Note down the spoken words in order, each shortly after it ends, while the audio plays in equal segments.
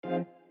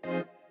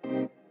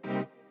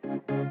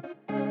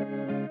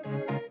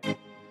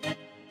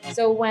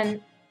So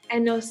when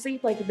and no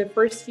sleep, like the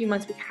first few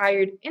months we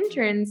hired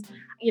interns,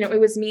 it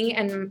was me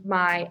and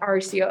my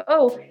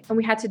RCOO, and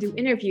we had to do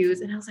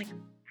interviews. And I was like,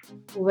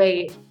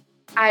 wait,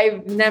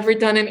 I've never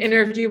done an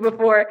interview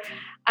before.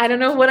 I don't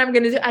know what I'm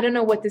going to do. I don't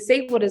know what to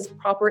say. What does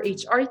proper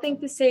HR thing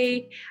to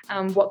say?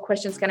 What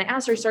questions can I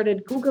ask? Or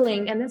started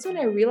Googling. And that's when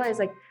I realized,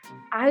 like,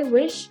 I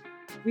wish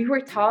we were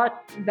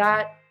taught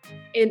that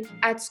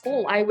at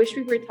school. I wish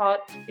we were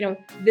taught,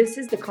 this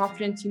is the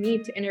confidence you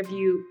need to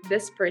interview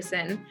this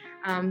person.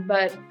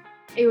 But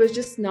it was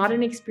just not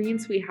an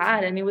experience we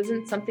had. And it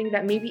wasn't something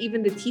that maybe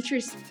even the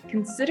teachers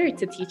considered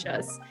to teach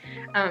us.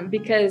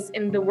 Because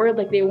in the world,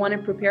 like, they want to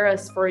prepare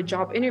us for a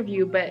job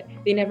interview, but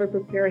they never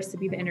prepare us to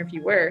be the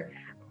interviewer.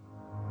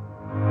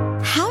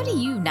 How do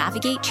you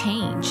navigate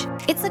change?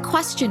 It's a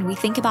question we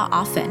think about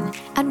often,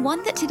 and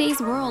one that today's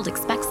world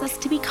expects us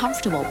to be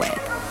comfortable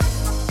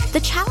with. The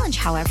challenge,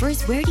 however,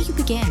 is where do you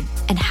begin?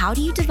 And how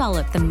do you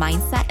develop the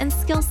mindset and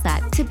skill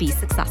set to be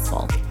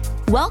successful?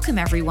 Welcome,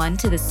 everyone,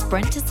 to the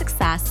Sprint to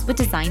Success with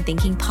Design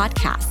Thinking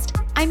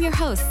podcast. I'm your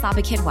host,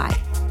 Saba Kidwai.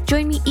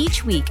 Join me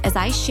each week as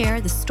I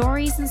share the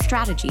stories and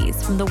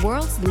strategies from the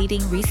world's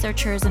leading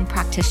researchers and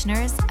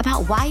practitioners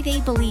about why they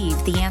believe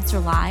the answer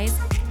lies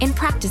in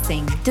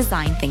practicing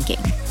design thinking.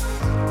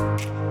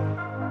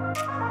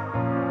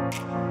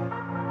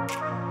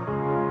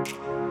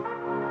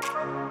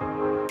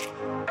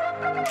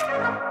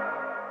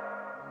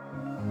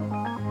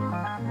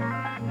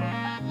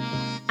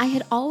 I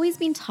had always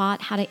been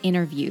taught how to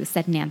interview,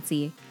 said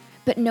Nancy,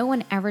 but no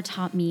one ever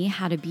taught me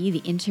how to be the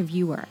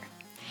interviewer.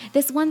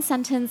 This one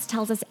sentence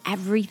tells us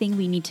everything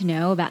we need to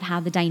know about how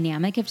the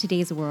dynamic of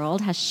today's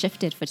world has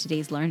shifted for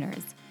today's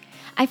learners.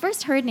 I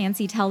first heard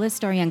Nancy tell this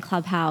story on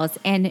Clubhouse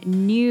and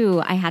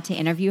knew I had to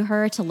interview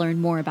her to learn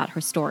more about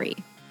her story.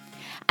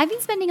 I've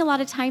been spending a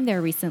lot of time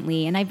there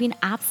recently, and I've been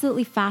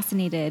absolutely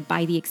fascinated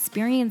by the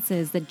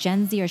experiences that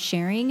Gen Z are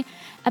sharing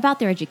about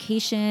their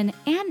education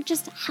and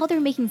just how they're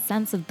making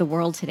sense of the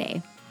world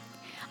today.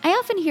 I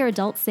often hear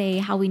adults say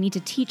how we need to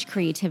teach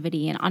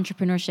creativity and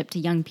entrepreneurship to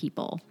young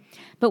people.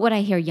 But what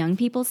I hear young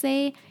people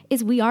say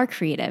is we are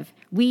creative,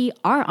 we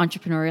are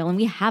entrepreneurial, and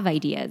we have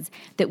ideas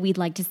that we'd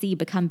like to see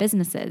become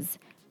businesses.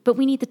 But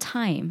we need the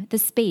time, the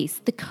space,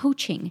 the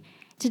coaching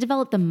to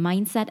develop the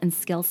mindset and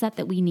skill set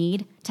that we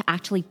need to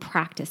actually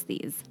practice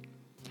these.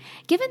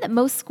 Given that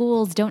most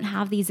schools don't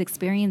have these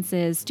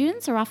experiences,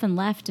 students are often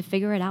left to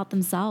figure it out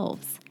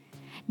themselves.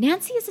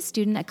 Nancy is a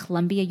student at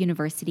Columbia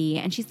University,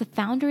 and she's the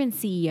founder and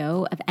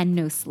CEO of End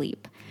No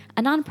Sleep,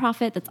 a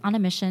nonprofit that's on a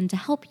mission to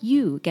help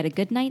you get a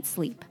good night's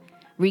sleep,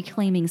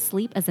 reclaiming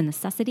sleep as a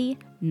necessity,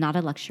 not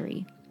a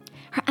luxury.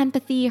 Her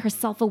empathy, her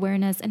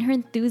self-awareness, and her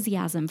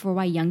enthusiasm for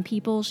why young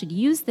people should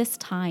use this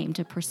time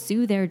to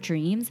pursue their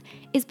dreams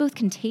is both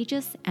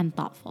contagious and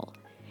thoughtful.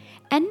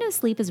 End No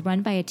Sleep is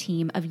run by a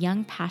team of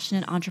young,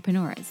 passionate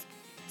entrepreneurs.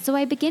 So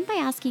I begin by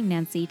asking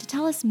Nancy to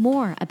tell us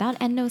more about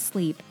End No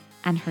Sleep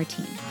and her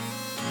team.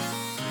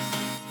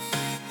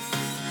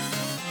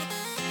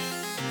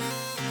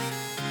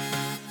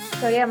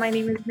 So yeah, my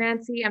name is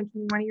Nancy. I'm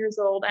 21 years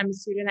old. I'm a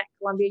student at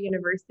Columbia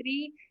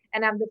University,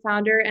 and I'm the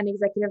founder and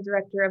executive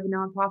director of a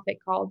nonprofit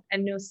called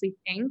End No Sleep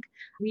Inc.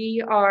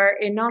 We are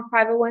a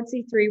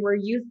non-501c3. We're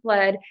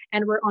youth-led,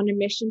 and we're on a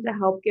mission to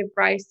help give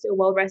rise to a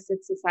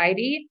well-rested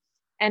society.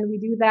 And we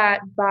do that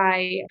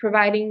by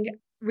providing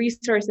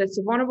resources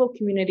to vulnerable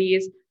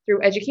communities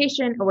through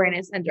education,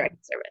 awareness, and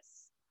direct service.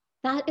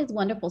 That is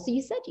wonderful. So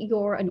you said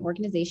you're an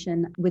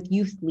organization with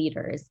youth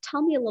leaders.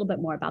 Tell me a little bit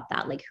more about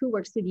that. Like, who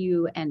works with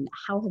you and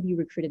how have you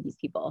recruited these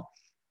people?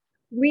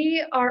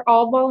 We are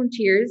all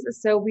volunteers,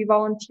 so we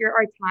volunteer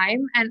our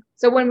time. And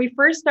so when we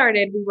first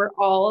started, we were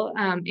all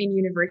in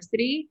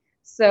university.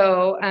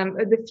 So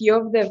the few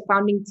of the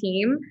founding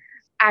team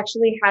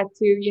actually had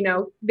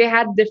to, they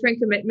had different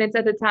commitments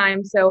at the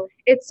time. So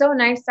it's so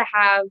nice to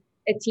have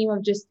a team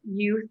of just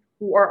youth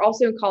who are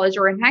also in college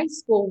or in high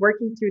school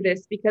working through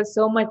this, because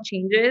so much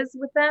changes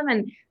with them,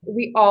 and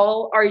we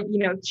all are,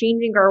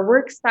 changing our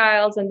work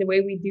styles and the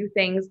way we do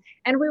things.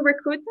 And we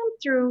recruit them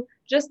through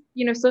just,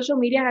 social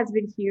media has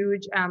been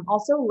huge.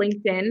 Also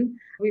LinkedIn,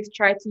 we've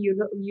tried to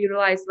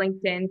utilize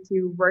LinkedIn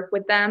to work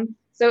with them.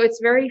 So it's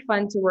very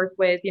fun to work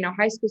with,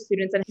 high school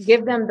students and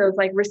give them those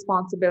like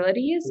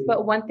responsibilities.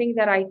 But one thing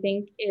that I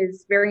think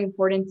is very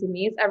important to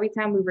me is every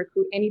time we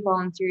recruit any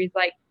volunteers,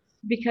 like,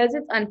 because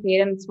it's unpaid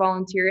and it's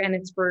volunteer and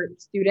it's for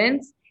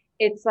students,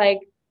 it's like,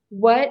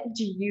 what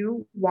do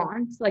you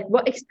want? Like,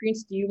 what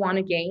experience do you want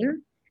to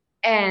gain?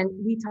 And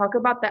we talk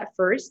about that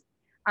first.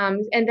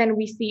 And then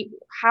we see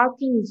how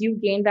can you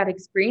gain that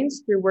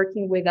experience through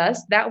working with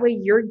us. That way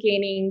you're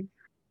gaining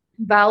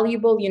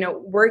valuable,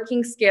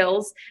 working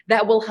skills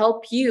that will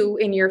help you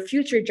in your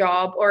future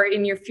job or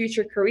in your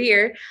future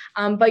career.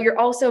 But you're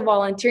also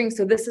volunteering.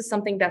 So this is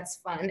something that's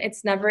fun.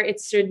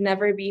 It should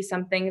never be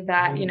something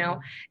that,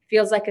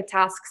 feels like a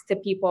task to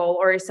people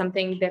or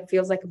something that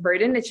feels like a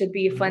burden. It should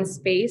be a fun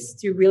space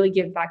to really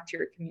give back to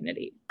your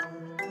community.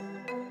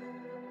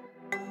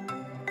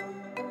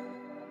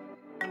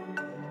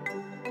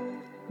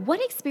 What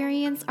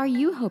experience are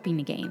you hoping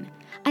to gain?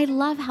 I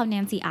love how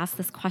Nancy asked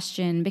this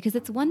question because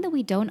it's one that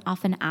we don't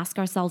often ask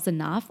ourselves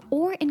enough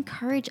or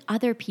encourage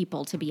other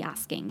people to be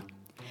asking.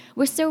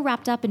 We're so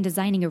wrapped up in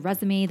designing a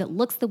resume that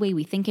looks the way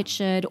we think it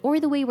should or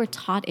the way we're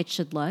taught it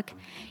should look,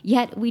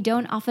 yet we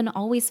don't often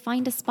always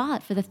find a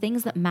spot for the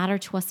things that matter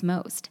to us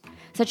most,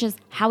 such as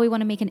how we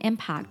want to make an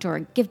impact or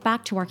give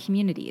back to our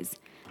communities,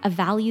 a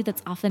value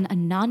that's often a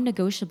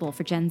non-negotiable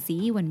for Gen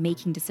Z when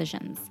making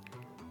decisions.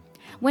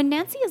 When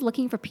Nancy is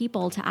looking for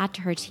people to add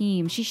to her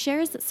team, she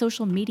shares that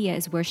social media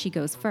is where she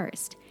goes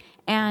first.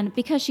 And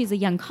because she's a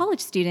young college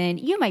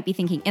student, you might be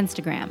thinking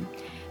Instagram,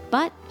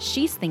 but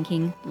she's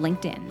thinking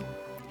LinkedIn.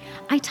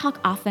 I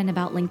talk often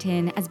about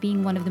LinkedIn as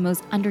being one of the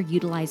most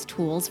underutilized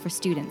tools for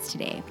students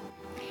today.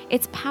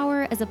 Its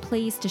power as a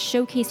place to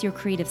showcase your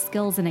creative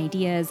skills and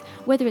ideas,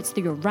 whether it's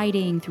through your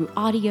writing, through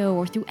audio,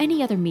 or through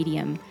any other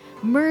medium,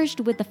 merged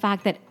with the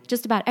fact that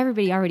just about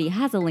everybody already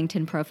has a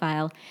LinkedIn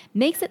profile,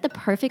 makes it the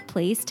perfect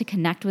place to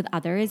connect with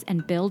others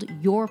and build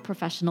your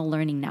professional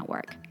learning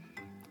network.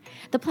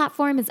 The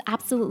platform is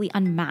absolutely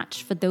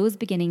unmatched for those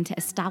beginning to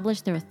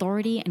establish their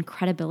authority and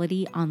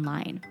credibility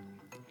online.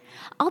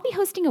 I'll be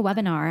hosting a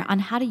webinar on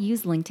how to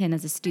use LinkedIn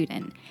as a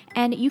student,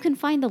 and you can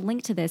find the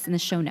link to this in the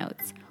show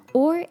notes.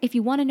 Or if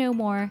you want to know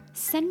more,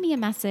 send me a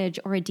message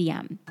or a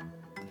DM.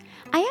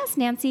 I asked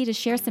Nancy to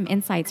share some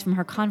insights from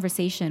her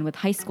conversation with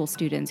high school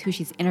students who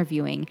she's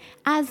interviewing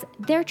as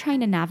they're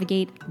trying to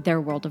navigate their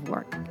world of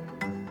work.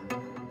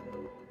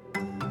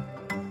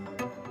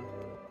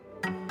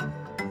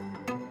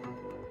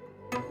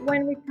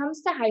 When it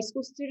comes to high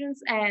school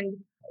students and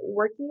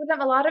working with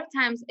them, a lot of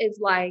times is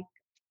like,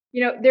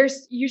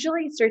 there's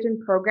usually certain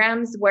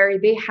programs where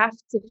they have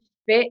to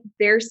fit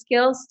their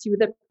skills to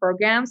the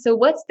program. So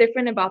what's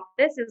different about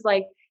this is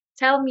like,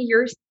 tell me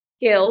your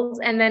skills,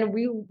 and then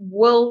we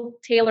will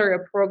tailor a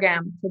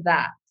program to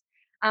that.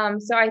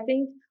 So I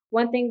think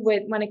one thing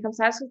with when it comes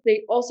to high school,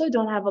 they also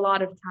don't have a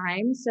lot of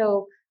time.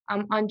 So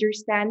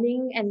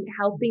understanding and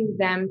helping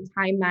them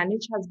time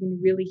manage has been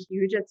really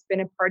huge. It's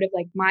been a part of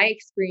like my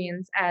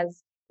experience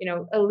as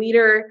a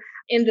leader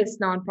in this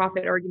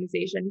nonprofit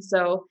organization.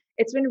 So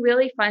it's been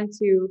really fun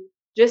to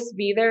just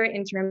be there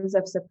in terms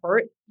of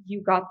support.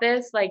 You got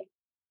this. Like,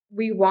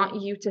 we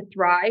want you to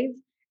thrive,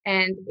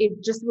 and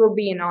it just will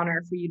be an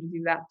honor for you to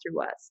do that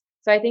through us.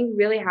 So I think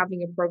really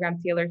having a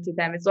program tailored to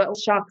them is what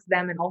shocks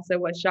them and also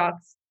what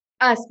shocks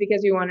us,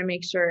 because we want to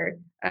make sure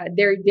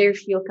they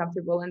feel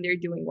comfortable and they're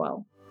doing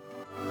well.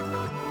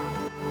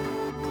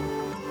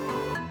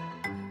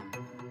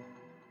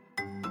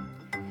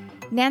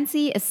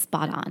 Nancy is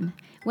spot on.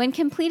 When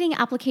completing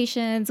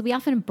applications, we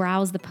often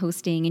browse the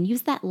posting and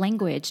use that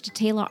language to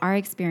tailor our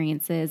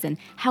experiences and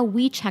how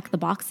we check the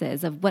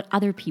boxes of what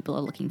other people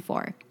are looking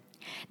for.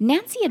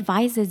 Nancy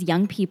advises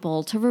young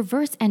people to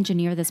reverse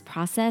engineer this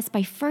process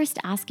by first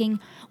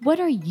asking, what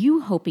are you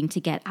hoping to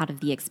get out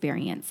of the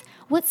experience?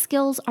 What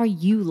skills are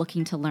you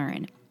looking to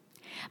learn?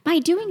 By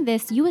doing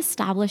this, you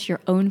establish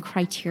your own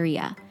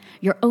criteria.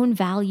 Your own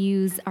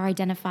values are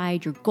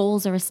identified, your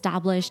goals are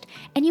established,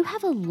 and you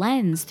have a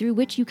lens through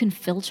which you can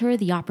filter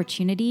the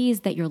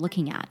opportunities that you're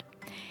looking at,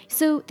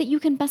 so that you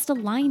can best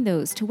align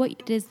those to what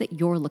it is that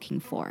you're looking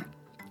for.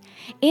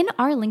 In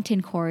our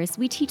LinkedIn course,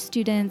 we teach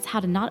students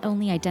how to not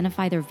only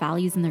identify their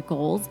values and their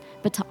goals,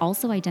 but to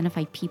also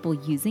identify people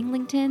using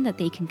LinkedIn that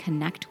they can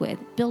connect with,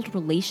 build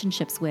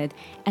relationships with,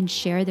 and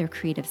share their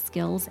creative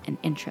skills and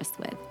interests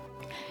with.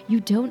 You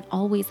don't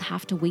always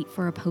have to wait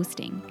for a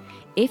posting.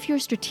 If you're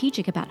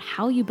strategic about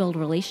how you build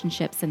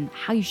relationships and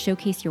how you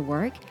showcase your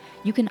work,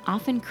 you can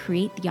often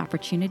create the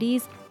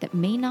opportunities that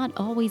may not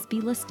always be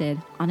listed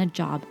on a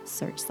job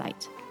search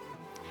site.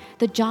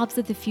 The jobs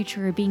of the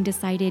future are being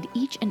decided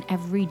each and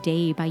every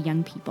day by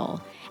young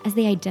people as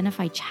they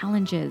identify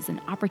challenges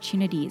and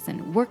opportunities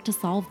and work to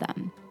solve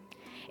them.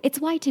 It's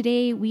why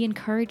today we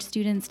encourage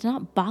students to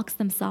not box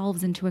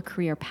themselves into a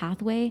career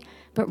pathway,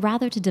 but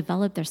rather to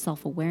develop their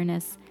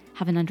self-awareness,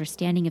 have an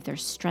understanding of their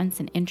strengths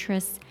and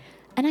interests,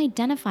 and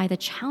identify the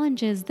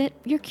challenges that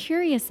you're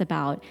curious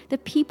about, the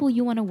people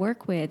you want to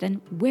work with,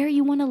 and where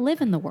you want to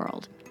live in the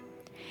world.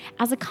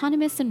 As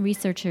economists and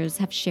researchers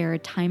have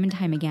shared time and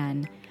time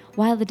again,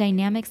 while the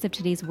dynamics of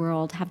today's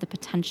world have the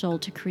potential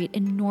to create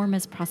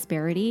enormous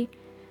prosperity,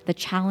 the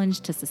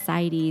challenge to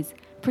societies,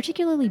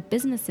 particularly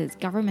businesses,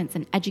 governments,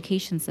 and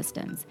education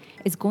systems,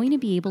 is going to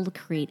be able to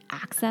create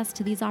access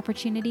to these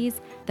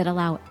opportunities that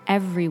allow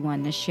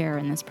everyone to share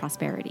in this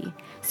prosperity.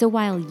 So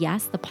while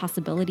yes, the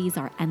possibilities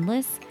are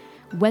endless,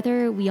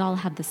 whether we all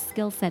have the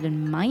skill set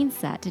and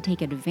mindset to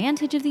take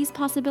advantage of these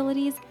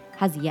possibilities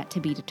has yet to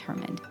be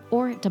determined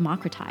or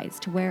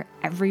democratized to where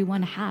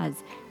everyone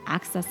has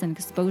access and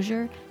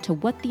exposure to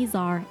what these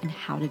are and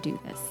how to do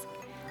this.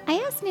 I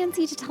asked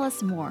Nancy to tell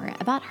us more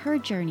about her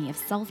journey of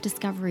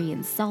self-discovery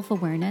and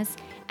self-awareness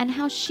and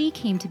how she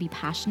came to be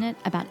passionate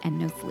about End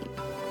No Sleep.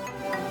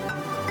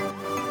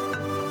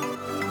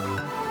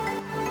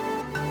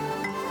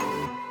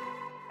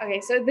 Okay, Okay,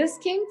 so this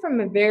came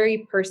from a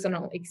very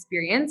personal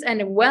experience,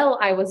 and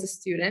I was a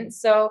student.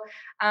 So,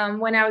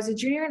 when I was a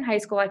junior in high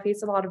school, I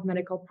faced a lot of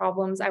medical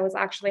problems. I was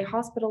actually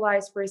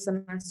hospitalized for a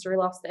semester,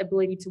 lost the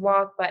ability to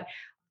walk, but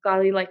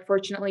gladly, like,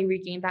 fortunately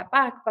regained that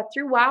back. But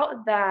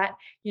throughout that,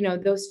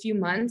 those few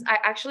months, I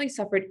actually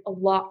suffered a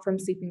lot from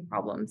sleeping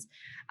problems.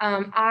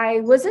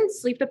 I wasn't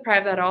sleep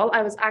deprived at all.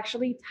 I was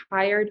actually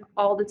tired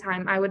all the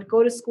time. I would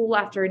go to school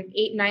after an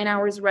 8, 9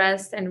 hours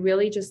rest and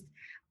really just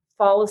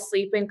fall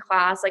asleep in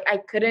class. Like I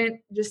couldn't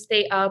just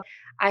stay up.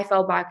 I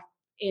fell back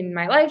in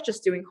my life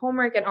just doing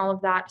homework and all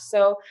of that.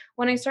 So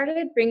when I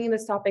started bringing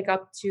this topic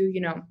up to,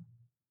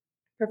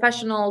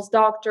 professionals,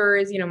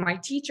 doctors, my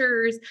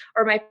teachers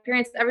or my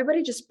parents,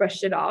 everybody just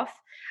brushed it off.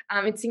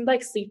 It seemed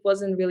like sleep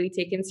wasn't really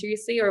taken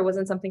seriously or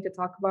wasn't something to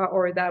talk about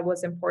or that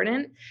was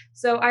important.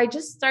 So I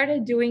just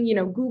started doing,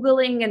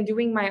 Googling and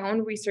doing my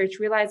own research,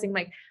 realizing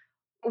like,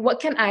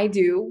 what can I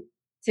do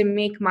to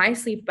make my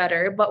sleep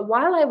better? But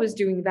while I was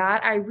doing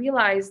that, I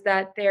realized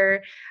that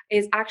there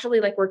is actually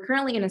like we're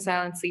currently in a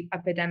silent sleep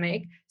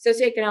epidemic.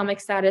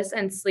 Socioeconomic status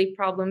and sleep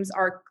problems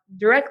are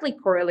directly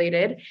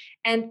correlated.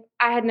 And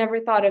I had never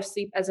thought of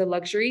sleep as a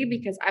luxury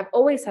because I've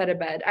always had a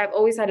bed, I've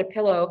always had a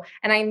pillow.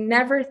 And I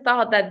never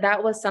thought that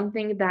that was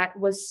something that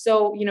was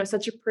so,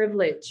 such a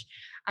privilege.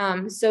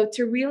 So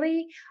to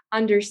really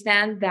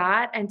understand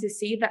that and to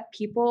see that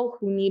people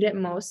who need it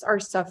most are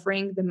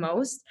suffering the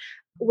most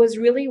was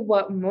really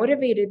what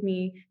motivated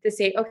me to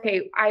say,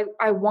 okay,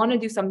 I want to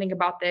do something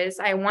about this.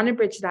 I want to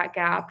bridge that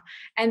gap.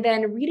 And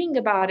then reading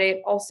about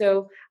it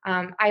also,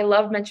 I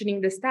love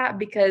mentioning this stat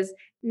because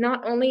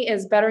not only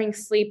is bettering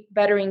sleep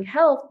bettering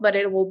health, but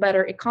it will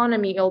better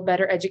economy, it'll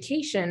better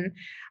education.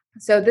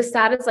 So this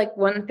stat is like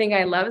one thing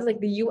I love is like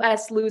the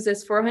US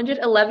loses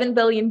 $411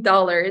 billion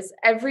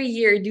every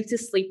year due to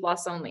sleep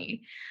loss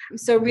only.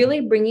 So really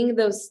bringing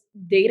those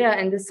data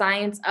and the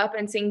science up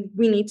and saying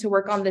we need to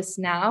work on this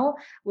now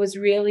was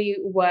really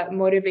what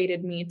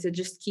motivated me to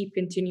just keep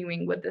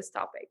continuing with this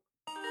topic.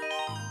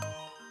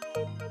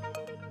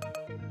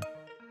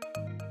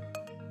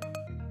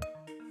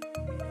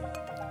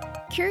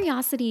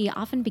 Curiosity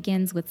often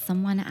begins with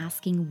someone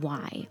asking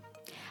why.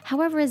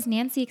 However, as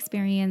Nancy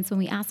experienced, when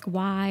we ask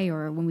why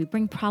or when we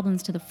bring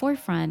problems to the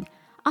forefront,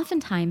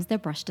 oftentimes they're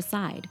brushed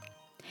aside.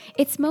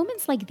 It's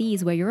moments like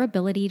these where your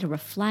ability to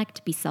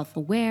reflect, be self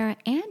aware,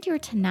 and your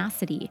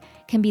tenacity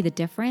can be the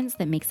difference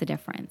that makes a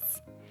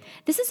difference.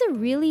 This is a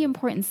really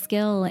important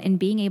skill in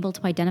being able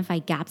to identify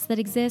gaps that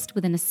exist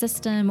within a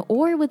system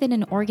or within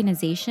an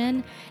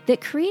organization that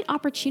create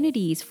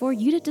opportunities for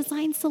you to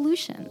design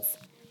solutions.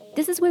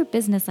 This is where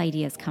business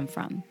ideas come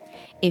from.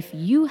 If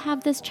you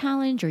have this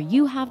challenge or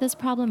you have this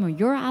problem or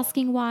you're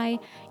asking why,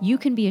 you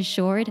can be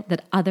assured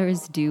that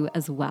others do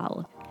as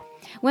well.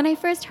 When I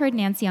first heard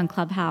Nancy on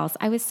Clubhouse,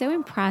 I was so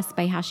impressed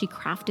by how she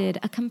crafted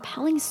a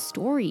compelling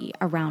story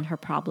around her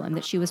problem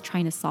that she was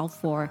trying to solve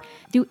for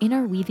through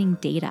interweaving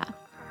data.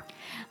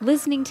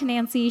 Listening to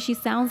Nancy, she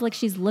sounds like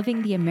she's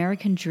living the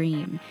American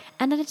dream.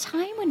 And at a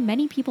time when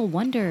many people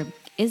wonder,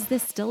 is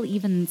this still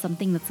even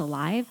something that's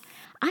alive?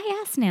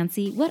 I asked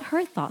Nancy what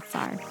her thoughts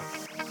are.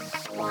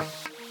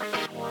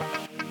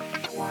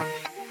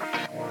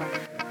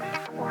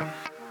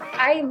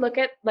 I look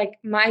at like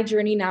my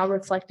journey now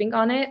reflecting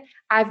on it,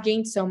 I've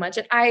gained so much.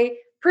 And I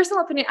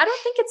personal opinion, I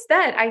don't think it's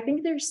dead. I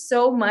think there's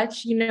so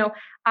much,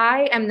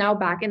 I am now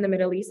back in the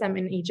Middle East. I'm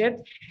in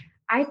Egypt.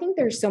 I think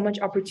there's so much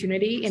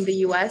opportunity in the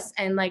US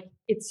and like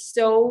it's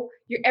so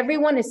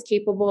everyone is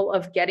capable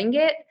of getting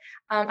it.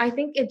 I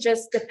think it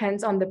just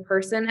depends on the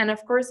person. And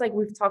of course, like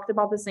we've talked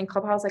about this in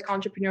Clubhouse, like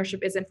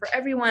entrepreneurship isn't for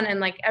everyone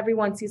and like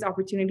everyone sees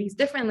opportunities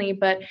differently.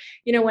 But,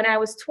 when I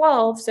was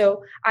 12,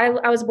 so I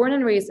was born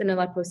and raised in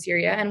Aleppo,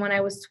 Syria. And when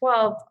I was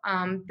 12,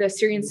 the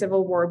Syrian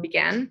civil war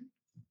began.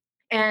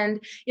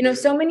 And,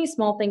 so many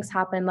small things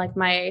happened. Like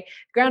my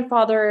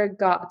grandfather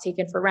got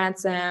taken for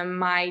ransom.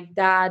 My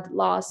dad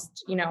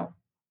lost,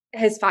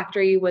 his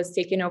factory was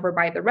taken over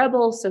by the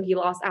rebels, so he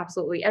lost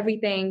absolutely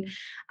everything.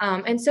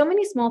 And so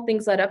many small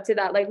things led up to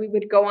that. Like we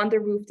would go on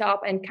the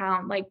rooftop and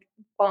count like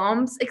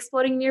bombs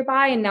exploding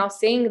nearby. And now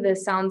saying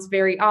this sounds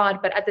very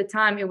odd, but at the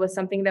time it was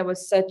something that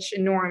was such a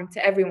norm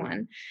to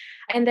everyone.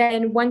 And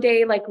then one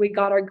day, like we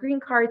got our green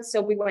cards,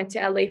 so we went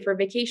to LA for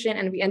vacation,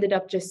 and we ended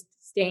up just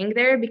staying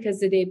there because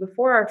the day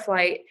before our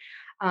flight,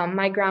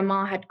 my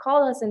grandma had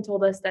called us and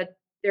told us that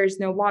there's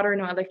no water,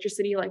 no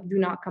electricity, like do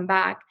not come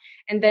back.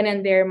 And then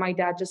and there, my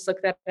dad just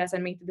looked at us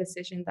and made the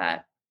decision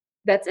that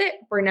that's it,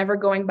 we're never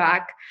going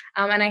back.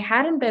 And I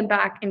hadn't been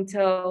back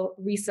until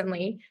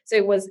recently. So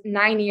it was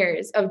 9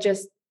 years of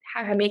just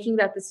making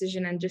that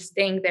decision and just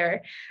staying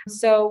there.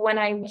 So when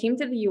I came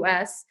to the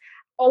US,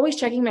 always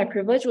checking my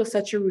privilege was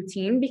such a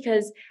routine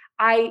because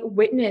I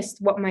witnessed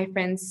what my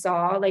friends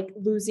saw, like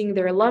losing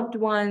their loved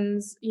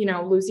ones,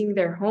 losing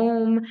their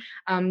home,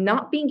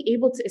 not being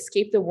able to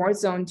escape the war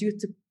zone due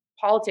to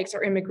politics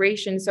or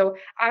immigration. So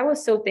I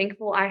was so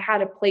thankful I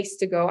had a place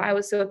to go. I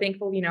was so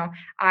thankful,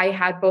 I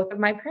had both of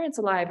my parents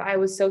alive. I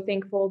was so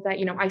thankful that,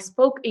 I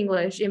spoke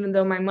English, even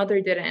though my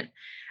mother didn't.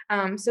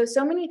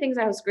 So many things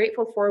I was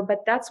grateful for, but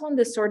that's when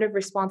this sort of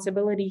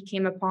responsibility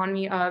came upon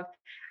me of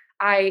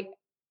I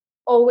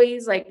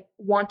always like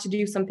want to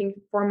do something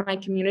for my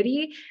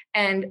community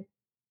and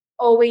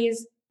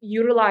always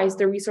utilize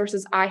the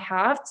resources I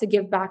have to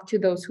give back to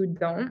those who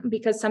don't,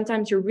 because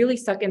sometimes you're really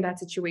stuck in that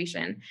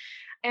situation.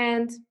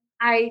 And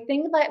I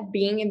think that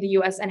being in the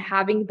US and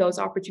having those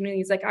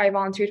opportunities, like I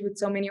volunteered with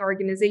so many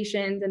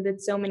organizations and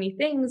did so many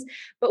things.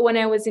 But when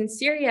I was in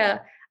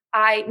Syria,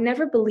 I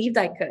never believed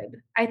I could.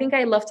 I think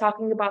I love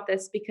talking about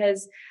this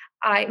because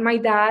my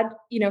dad,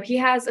 he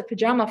has a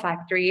pajama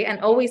factory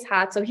and always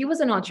had. So he was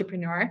an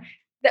entrepreneur,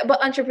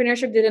 but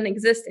entrepreneurship didn't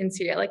exist in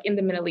Syria, like in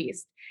the Middle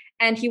East.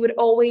 And he would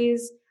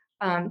always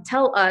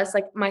tell us,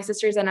 like my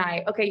sisters and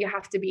I, okay, you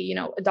have to be,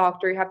 a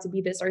doctor, you have to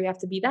be this or you have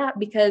to be that,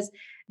 because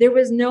there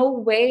was no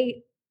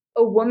way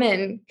a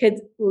woman could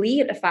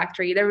lead a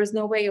factory. There was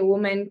no way a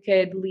woman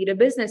could lead a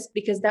business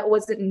because that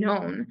wasn't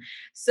known.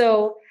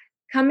 So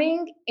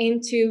coming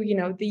into,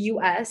 the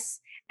US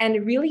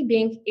and really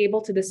being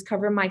able to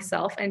discover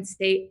myself and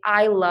say,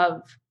 I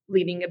love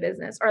leading a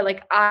business, or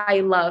like I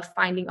love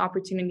finding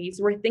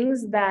opportunities, were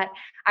things that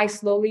I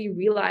slowly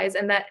realized,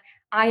 and that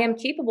I am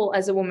capable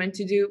as a woman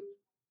to do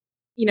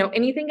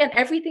anything and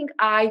everything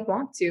I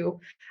want to.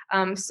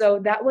 So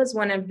that was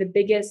one of the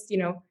biggest,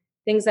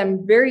 things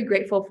I'm very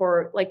grateful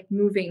for, like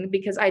moving,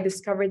 because I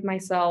discovered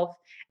myself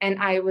and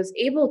I was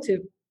able to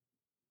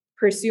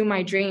pursue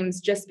my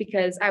dreams just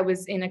because I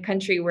was in a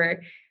country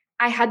where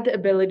I had the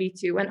ability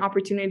to and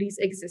opportunities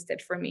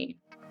existed for me.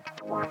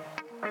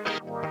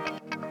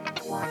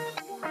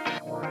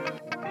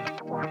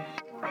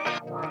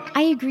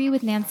 I agree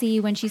with Nancy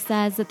when she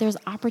says that there's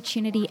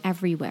opportunity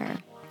everywhere.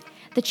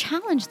 The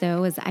challenge,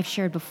 though, as I've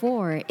shared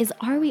before, is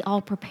are we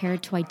all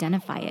prepared to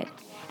identify it?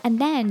 And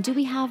then do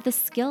we have the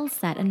skill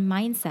set and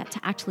mindset to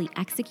actually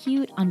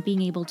execute on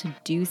being able to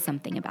do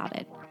something about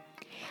it?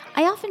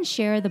 I often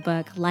share the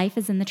book Life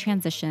is in the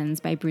Transitions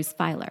by Bruce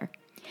Feiler,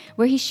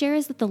 where he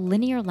shares that the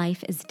linear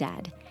life is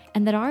dead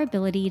and that our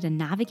ability to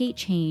navigate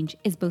change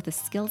is both a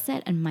skill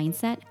set and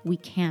mindset we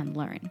can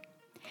learn.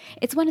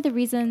 It's one of the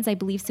reasons I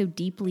believe so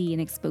deeply in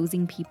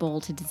exposing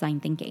people to design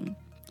thinking.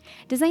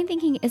 Design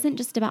thinking isn't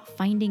just about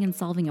finding and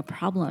solving a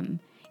problem.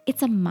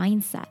 It's a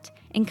mindset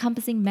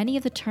encompassing many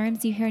of the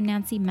terms you hear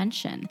Nancy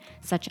mention,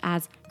 such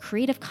as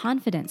creative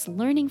confidence,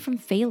 learning from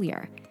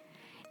failure.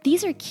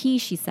 These are key,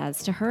 she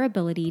says, to her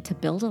ability to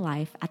build a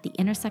life at the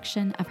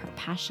intersection of her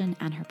passion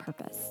and her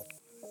purpose.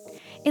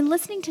 In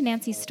listening to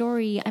Nancy's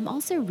story, I'm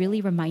also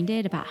really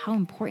reminded about how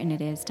important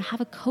it is to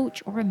have a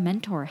coach or a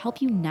mentor help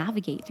you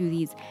navigate through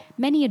these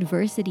many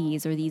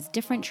adversities or these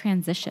different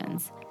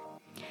transitions.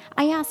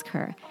 I ask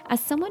her,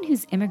 as someone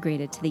who's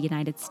immigrated to the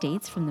United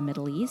States from the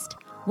Middle East,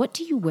 what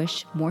do you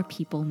wish more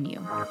people knew?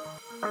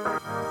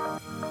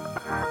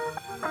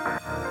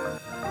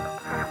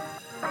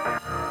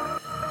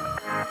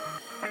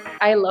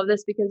 I love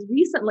this because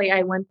recently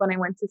when I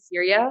went to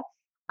Syria,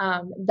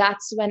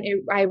 that's when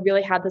I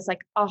really had this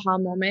like aha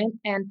moment.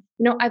 And,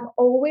 I've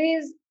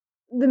always,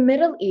 the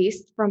Middle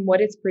East, from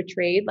what it's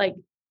portrayed, like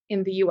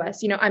in the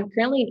US, I'm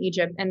currently in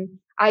Egypt and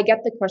I get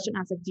the question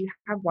asked, like, do you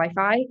have Wi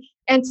Fi?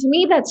 And to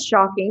me, that's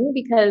shocking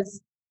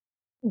because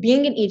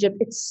being in Egypt,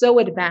 it's so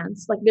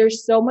advanced. Like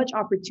there's so much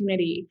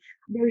opportunity.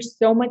 There's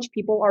so much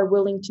people are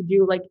willing to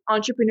do. Like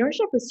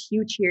entrepreneurship is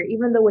huge here,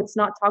 even though it's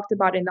not talked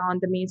about on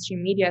the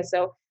mainstream media.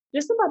 So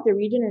just about the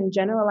region in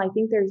general, I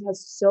think there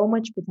has so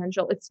much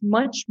potential. It's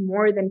much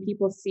more than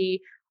people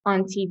see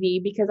on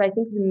TV, because I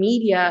think the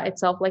media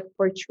itself like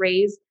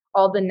portrays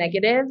all the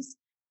negatives.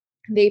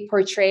 They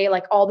portray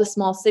like all the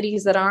small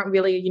cities that aren't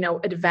really,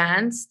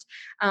 advanced.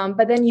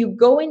 But then you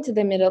go into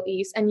the Middle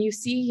East and you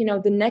see,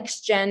 the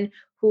next gen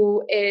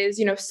who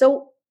is,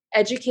 so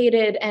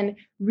educated and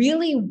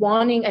really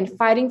wanting and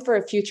fighting for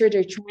a future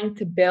they're trying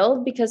to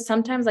build. Because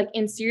sometimes, like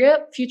in Syria,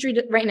 future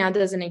right now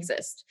doesn't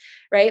exist,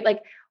 right? Like,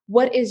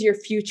 what is your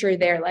future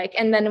there like?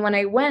 And then when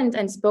I went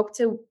and spoke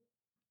to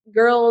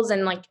girls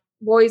and like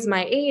boys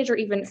my age or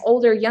even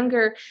older,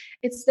 younger,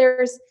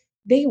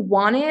 they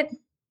want it,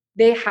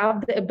 they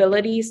have the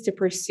abilities to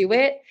pursue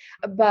it,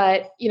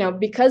 but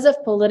because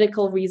of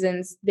political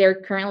reasons they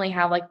currently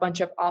have like a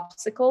bunch of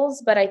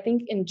obstacles. But I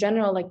think in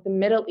general, like the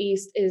Middle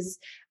East is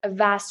a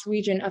vast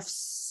region of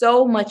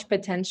so much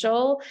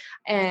potential.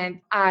 And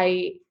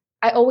I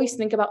always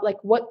think about like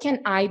what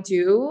can I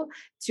do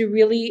to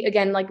really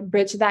again like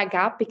bridge that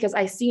gap, because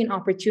I see an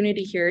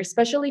opportunity here,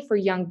 especially for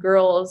young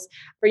girls,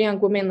 for young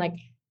women, like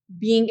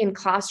being in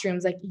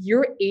classrooms, like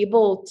you're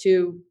able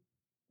to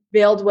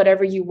build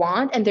whatever you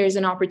want and there's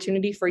an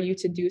opportunity for you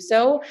to do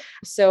so.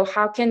 So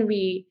how can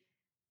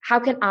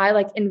I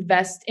like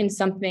invest in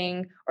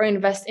something or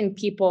invest in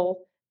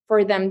people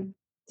for them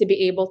to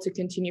be able to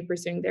continue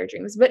pursuing their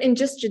dreams? But in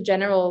just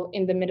general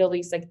in the Middle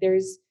East, like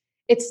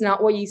it's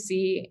not what you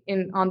see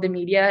in on the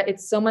media.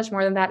 It's so much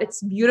more than that.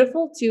 It's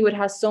beautiful too. It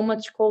has so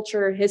much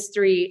culture,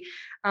 history,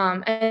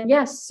 and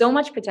yes, so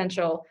much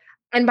potential.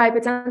 And by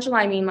potential,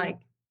 I mean like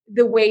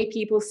the way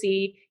people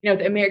see,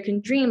 the American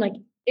dream. Like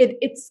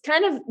it's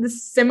kind of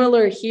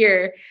similar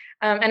here.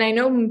 And I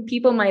know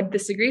people might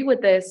disagree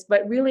with this,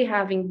 but really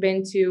having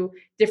been to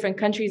different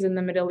countries in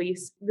the Middle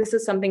East, this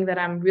is something that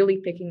I'm really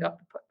picking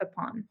up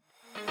upon.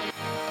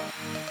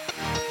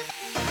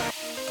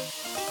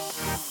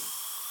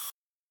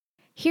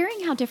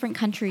 Hearing how different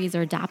countries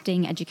are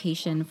adapting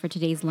education for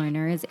today's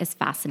learners is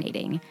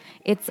fascinating.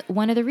 It's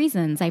one of the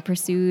reasons I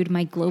pursued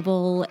my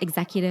Global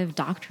Executive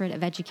Doctorate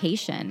of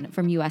Education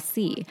from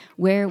USC,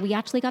 where we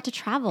actually got to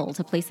travel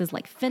to places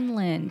like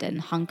Finland and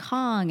Hong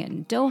Kong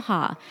and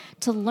Doha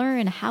to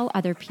learn how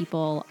other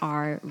people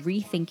are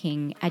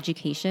rethinking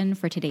education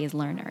for today's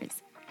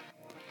learners.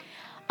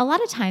 A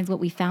lot of times, what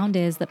we found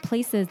is that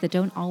places that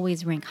don't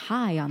always rank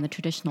high on the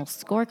traditional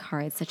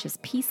scorecards, such as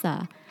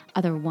PISA,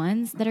 are the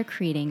ones that are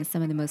creating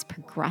some of the most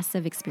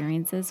progressive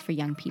experiences for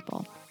young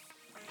people.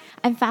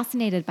 I'm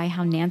fascinated by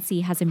how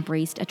Nancy has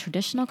embraced a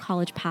traditional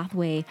college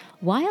pathway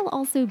while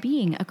also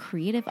being a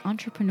creative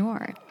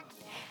entrepreneur.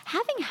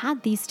 Having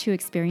had these two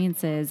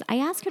experiences, I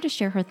asked her to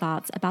share her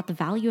thoughts about the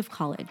value of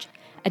college,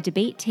 a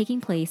debate taking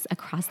place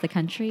across the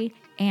country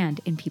and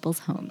in people's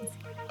homes.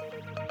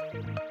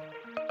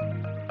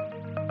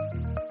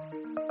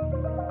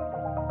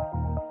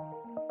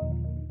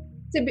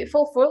 To be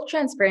full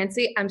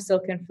transparency, I'm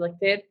still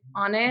conflicted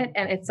on it,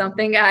 and it's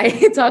something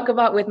I talk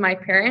about with my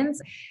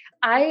parents.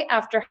 I,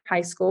 after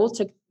high school,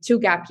 took 2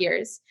 gap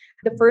years.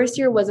 The first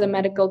year was a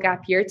medical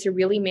gap year to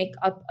really make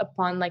up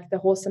upon like the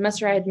whole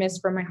semester I had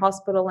missed from my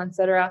hospital,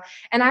 etc.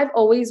 And I've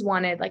always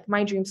wanted, like,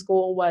 my dream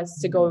school was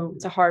to go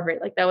to Harvard.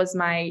 Like, that was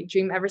my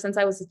dream ever since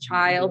I was a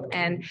child,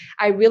 and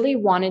I really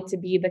wanted to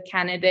be the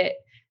candidate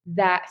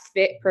that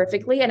fit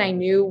perfectly. And I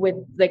knew with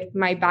like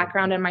my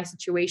background and my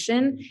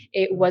situation,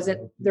 it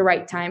wasn't the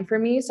right time for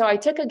me. So I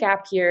took a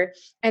gap year.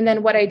 And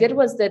then what I did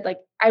was that, like,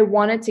 I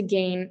wanted to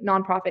gain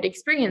nonprofit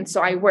experience. So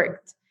I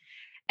worked.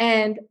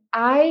 And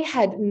I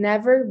had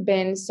never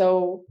been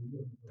so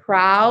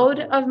proud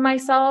of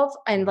myself.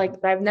 And like,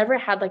 I've never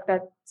had like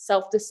that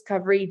self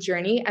discovery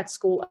journey at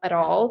school at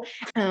all.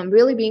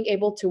 Really being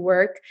able to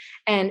work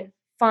and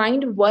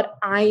find what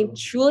I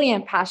truly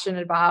am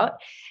passionate about.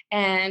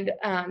 And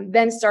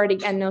then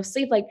starting and no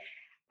sleep. Like,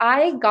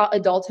 I got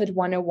adulthood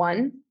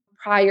 101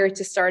 prior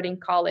to starting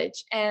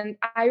college. And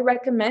I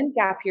recommend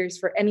gap years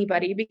for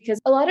anybody because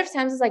a lot of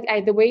times it's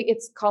like the way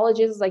it's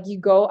colleges, like you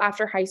go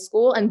after high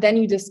school and then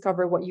you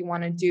discover what you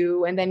want to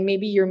do. And then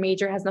maybe your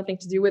major has nothing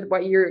to do with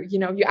what you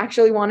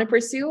actually want to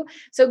pursue.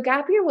 So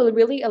gap year will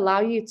really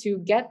allow you to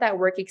get that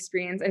work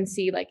experience and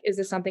see, like, is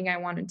this something I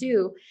want to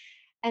do?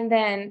 And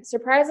then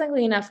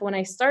surprisingly enough, when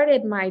I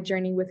started my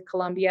journey with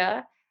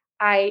Columbia,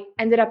 I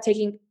ended up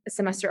taking a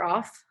semester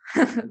off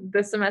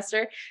this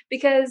semester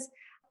because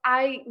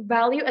I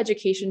value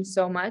education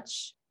so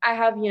much. I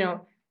have,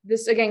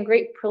 this again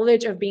great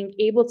privilege of being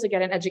able to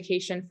get an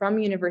education from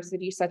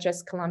universities such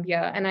as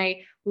Columbia. And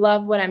I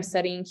love what I'm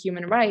studying,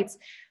 human rights.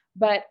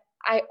 But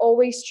I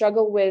always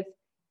struggle with,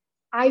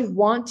 I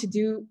want to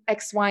do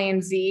X, Y,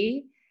 and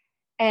Z,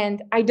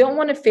 and I don't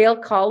want to fail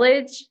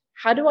college.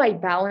 How do I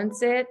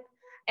balance it?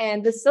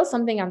 And this is still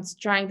something I'm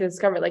trying to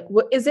discover. Like,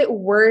 what is it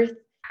worth?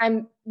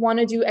 I want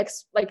to do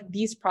like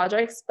these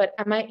projects, but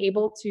am I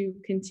able to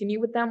continue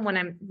with them when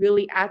I'm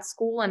really at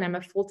school and I'm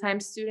a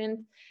full-time student?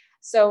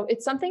 So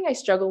it's something I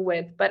struggle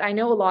with, but I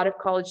know a lot of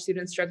college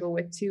students struggle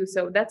with too.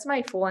 So that's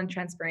my full and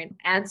transparent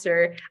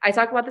answer. I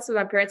talk about this with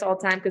my parents all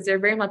the time because they're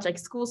very much like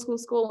school, school,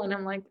 school. And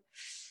I'm like,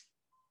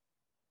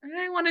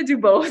 I want to do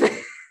both.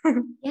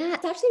 Yeah,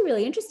 it's actually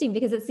really interesting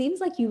because it seems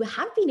like you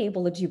have been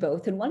able to do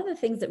both. And one of the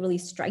things that really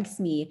strikes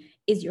me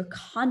is your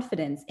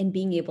confidence in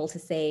being able to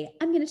say,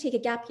 I'm going to take a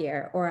gap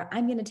year or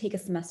I'm going to take a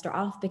semester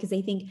off, because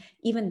I think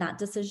even that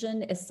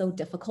decision is so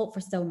difficult for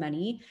so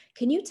many.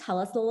 Can you tell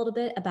us a little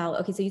bit about,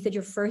 okay, so you said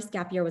your first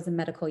gap year was a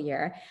medical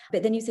year,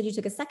 but then you said you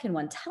took a second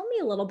one. Tell me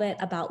a little bit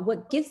about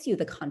what gives you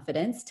the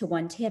confidence to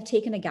want to have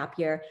taken a gap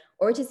year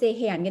or to say,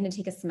 hey, I'm going to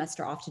take a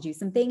semester off to do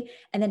something.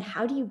 And then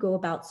how do you go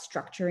about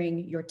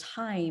structuring your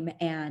time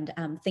and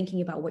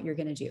thinking about what you're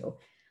going to do?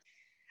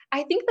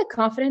 I think the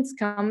confidence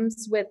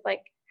comes with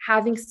like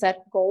having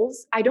set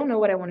goals. I don't know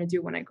what I want to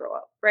do when I grow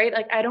up, right?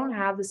 Like, I don't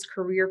have this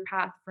career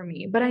path for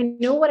me, but I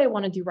know what I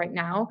want to do right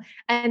now.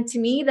 And to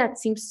me, that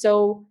seems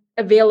so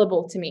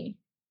available to me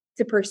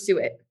to pursue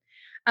it.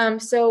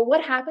 So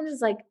what happens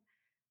is, like,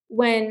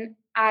 when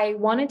I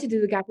wanted to do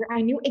the gap year,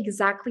 I knew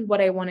exactly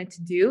what I wanted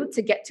to do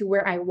to get to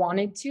where I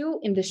wanted to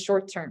in the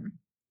short term.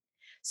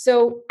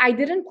 So I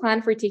didn't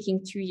plan for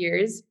taking 2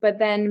 years, but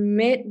then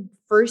mid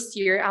first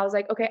year, I was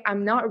like, okay,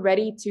 I'm not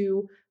ready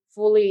to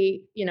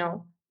fully,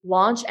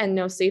 launch and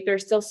no safe.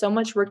 There's still so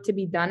much work to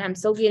be done. I'm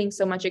still getting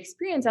so much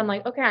experience. I'm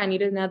like, okay, I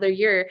need another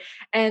year.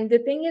 And the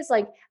thing is,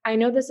 like, I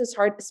know this is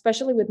hard,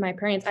 especially with my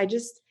parents. I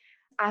just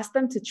asked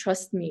them to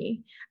trust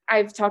me.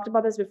 I've talked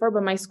about this before,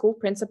 but my school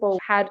principal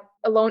had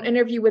a lone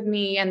interview with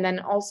me and then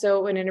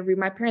also an interview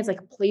with my parents,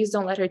 like, please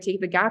don't let her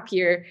take the gap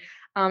year.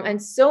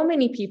 And so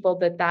many people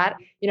did that.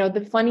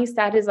 The funny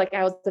stat is, like,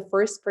 I was the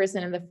first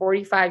person in the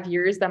 45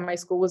 years that my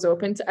school was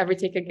open to ever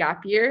take a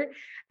gap year.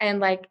 And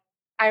like,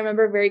 I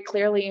remember very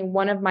clearly in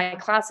one of my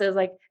classes,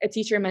 like, a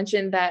teacher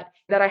mentioned that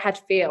I had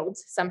failed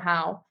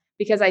somehow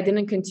because I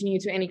didn't continue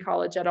to any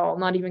college at all,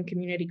 not even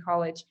community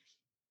college.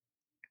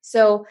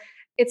 So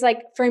it's like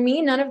for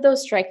me, none of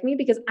those strike me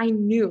because I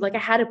knew, like I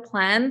had a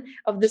plan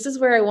of this is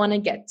where I want to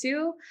get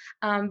to.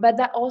 But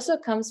that also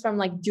comes from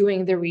like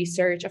doing the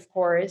research, of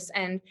course,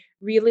 and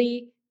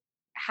really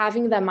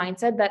having that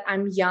mindset that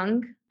I'm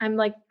young. I'm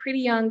like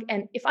pretty young.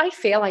 And if I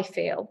fail, I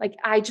fail. Like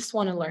I just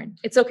want to learn.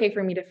 It's okay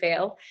for me to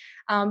fail.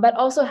 But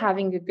also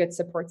having a good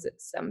support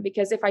system,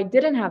 because if I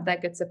didn't have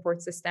that good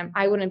support system,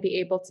 I wouldn't be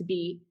able to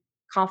be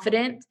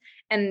confident.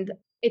 And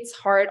it's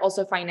hard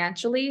also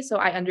financially. So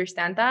I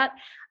understand that.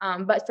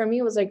 But for me,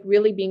 it was like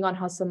really being on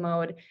hustle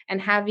mode and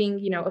having,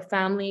 a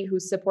family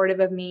who's supportive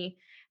of me,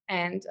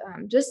 and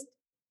just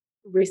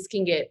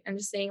risking it and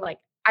just saying like,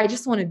 I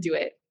just want to do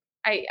it.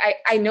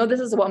 I know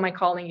this is what my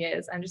calling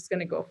is. I'm just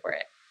going to go for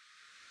it.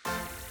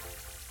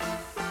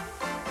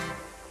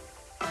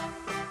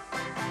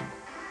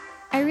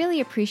 I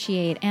really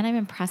appreciate and I'm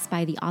impressed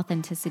by the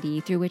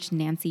authenticity through which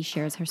Nancy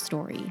shares her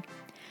story.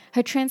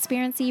 Her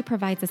transparency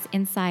provides us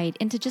insight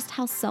into just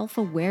how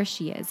self-aware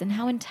she is and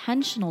how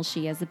intentional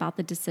she is about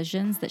the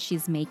decisions that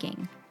she's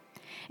making.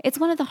 It's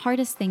one of the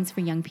hardest things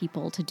for young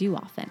people to do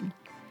often.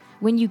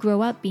 When you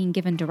grow up being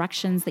given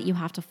directions that you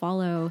have to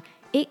follow,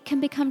 it can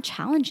become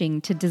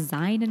challenging to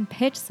design and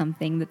pitch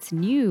something that's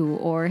new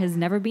or has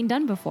never been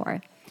done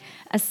before,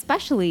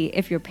 especially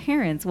if your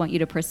parents want you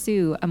to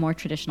pursue a more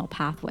traditional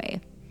pathway.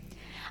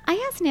 I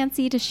asked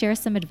Nancy to share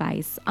some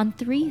advice on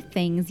 3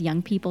 things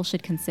young people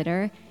should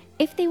consider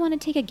if they want to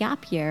take a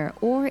gap year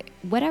or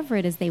whatever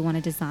it is they want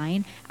to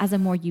design as a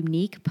more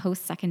unique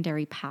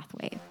post-secondary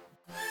pathway.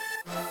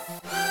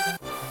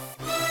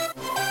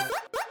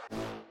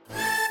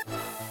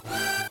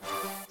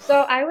 So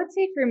I would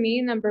say for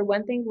me, number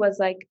one thing was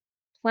like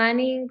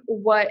planning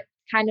what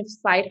kind of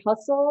side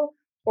hustle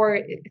or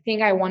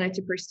thing I wanted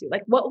to pursue.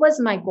 Like, what was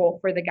my goal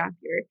for the gap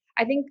year?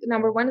 I think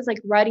number one is like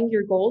writing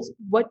your goals.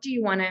 What do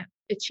you want to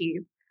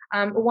achieve?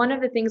 One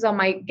of the things on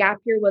my gap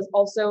year was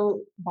also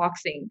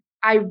boxing.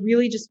 I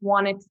really just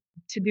wanted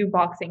to do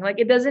boxing. Like,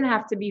 it doesn't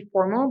have to be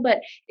formal, but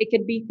it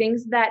could be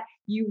things that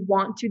you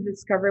want to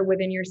discover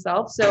within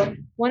yourself. So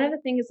one of the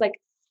things is like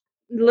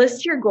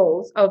list your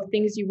goals of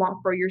things you want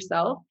for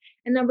yourself.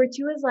 And number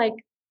 2 is like,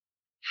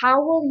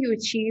 how will you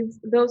achieve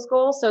those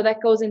goals? So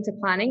that goes into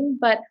planning,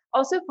 but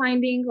also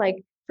finding like,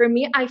 for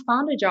me, I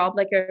found a job,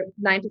 like a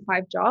 9 to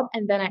 5 job.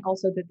 And then I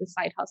also did the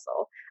side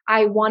hustle.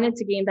 I wanted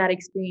to gain that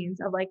experience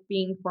of like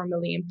being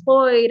formally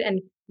employed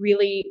and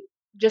really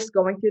just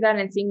going through that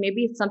and seeing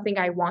maybe it's something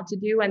I want to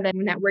do. And then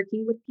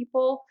networking with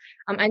people.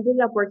 I ended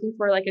up working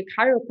for like a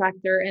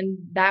chiropractor, and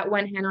that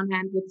went hand on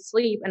hand with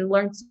sleep and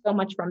learned so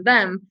much from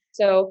them.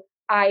 So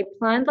I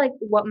planned like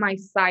what my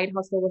side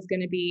hustle was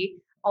going to be.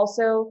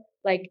 Also,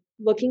 like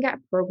looking at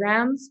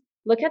programs,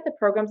 look at the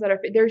programs that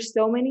there's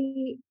so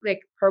many like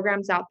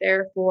programs out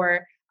there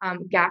for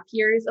gap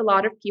years. A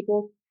lot of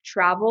people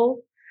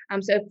travel.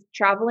 So if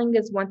traveling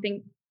is one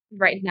thing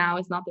right now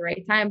is not the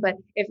right time, but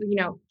if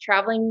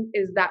traveling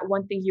is that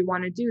one thing you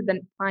want to do,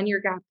 then plan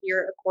your gap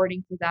year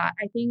according to that.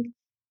 I think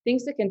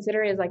things to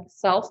consider is like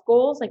self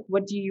goals, like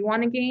what do you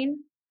want to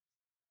gain?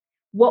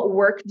 What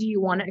work do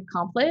you want to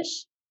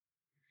accomplish?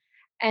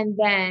 And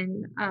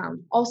then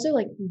also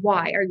like,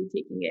 why are you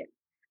taking it?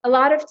 A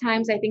lot of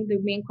times, I think the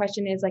main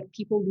question is like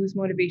people lose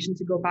motivation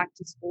to go back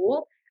to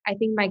school. I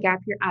think my gap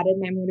year added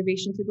my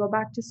motivation to go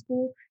back to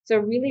school. So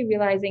really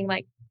realizing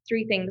like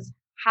 3 things: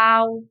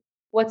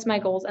 what's my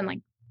goals, and like,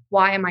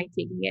 why am I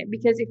taking it?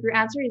 Because if your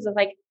answer is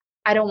like,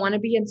 I don't want to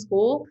be in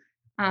school,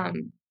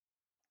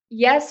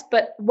 yes,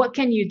 but what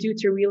can you do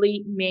to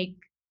really make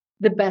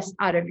the best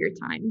out of your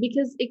time?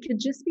 Because it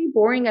could just be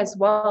boring as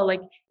well.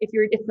 Like if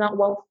it's not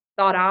well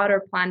thought out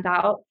or planned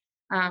out,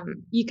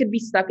 you could be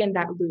stuck in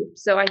that loop.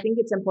 So I think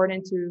it's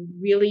important to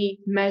really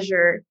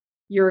measure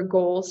your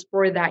goals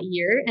for that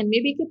year, and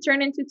maybe it could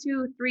turn into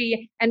 2,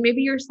 3, and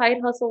maybe your side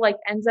hustle like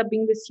ends up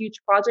being this huge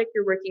project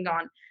you're working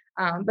on.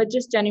 But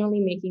just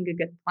genuinely making a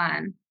good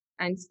plan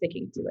and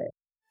sticking to it.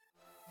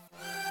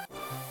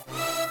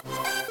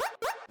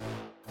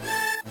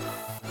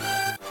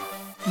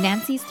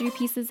 Nancy's 3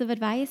 pieces of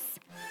advice.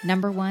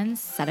 Number 1,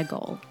 set a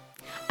goal.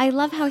 I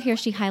love how here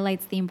she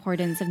highlights the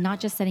importance of not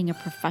just setting a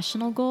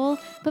professional goal,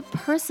 but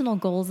personal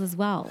goals as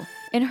well.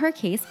 In her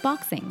case,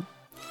 boxing.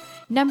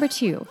 Number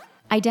 2,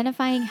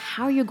 identifying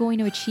how you're going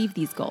to achieve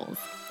these goals.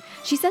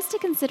 She says to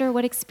consider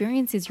what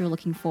experiences you're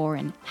looking for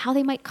and how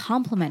they might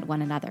complement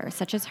one another,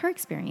 such as her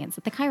experience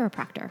at the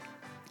chiropractor.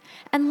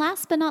 And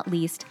last but not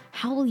least,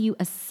 how will you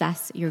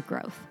assess your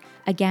growth?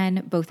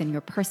 Again, both in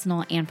your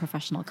personal and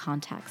professional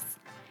contexts.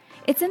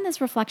 It's in this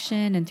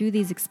reflection and through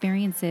these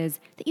experiences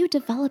that you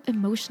develop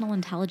emotional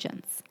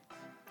intelligence.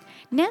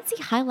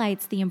 Nancy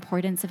highlights the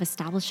importance of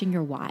establishing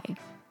your why.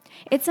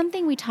 It's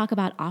something we talk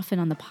about often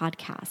on the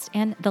podcast,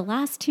 and the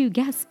last 2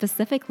 guests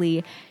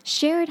specifically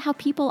shared how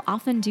people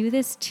often do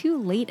this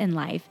too late in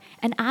life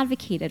and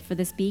advocated for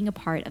this being a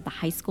part of the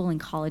high school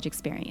and college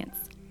experience.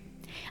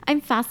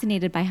 I'm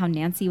fascinated by how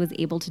Nancy was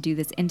able to do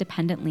this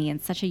independently in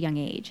such a young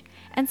age,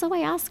 and so I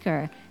ask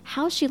her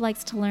how she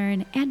likes to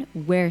learn and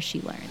where she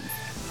learns.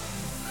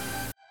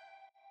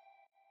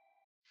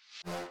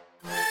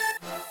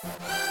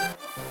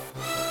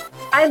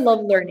 I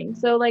love learning.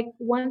 So like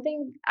one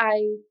thing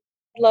I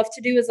love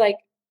to do is like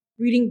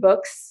reading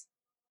books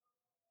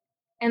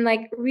and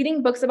like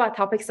reading books about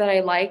topics that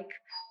I like.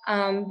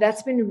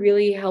 That's been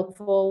really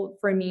helpful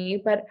for me.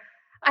 But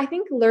I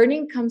think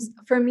learning comes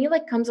for me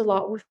like comes a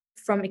lot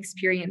from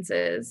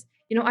experiences.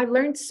 I've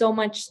learned so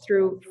much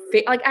through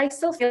like I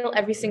still fail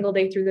every single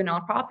day through the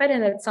nonprofit,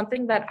 and it's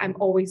something that I'm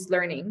always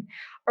learning.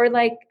 Or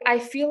like I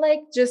feel like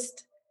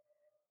just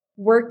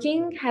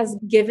working has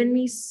given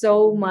me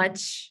so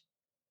much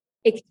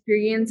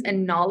experience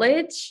and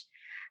knowledge.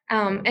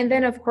 And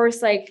then, of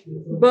course, like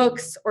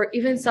books or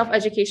even self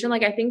education.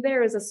 Like, I think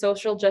there is a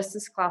social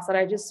justice class that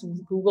I just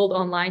Googled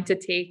online to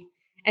take.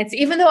 And so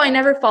even though I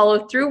never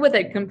followed through with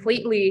it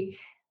completely,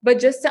 but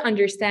just to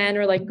understand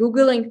or like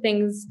Googling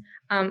things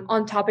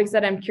on topics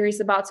that I'm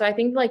curious about. So I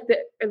think like the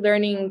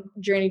learning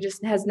journey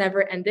just has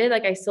never ended.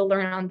 Like, I still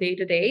learn on day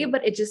to day,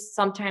 but it just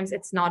sometimes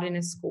it's not in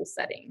a school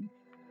setting.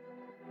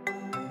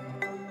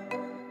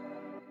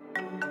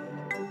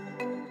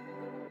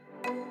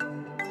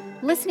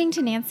 Listening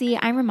to Nancy,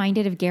 I'm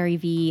reminded of Gary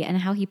Vee and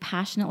how he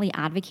passionately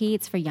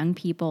advocates for young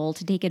people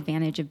to take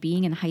advantage of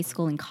being in high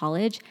school and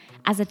college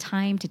as a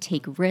time to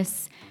take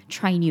risks,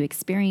 try new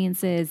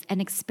experiences,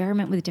 and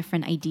experiment with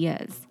different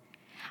ideas.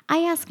 I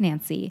asked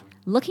Nancy,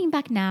 looking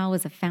back now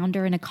as a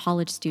founder and a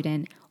college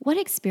student, what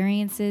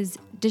experiences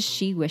does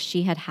she wish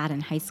she had had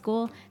in high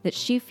school that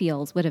she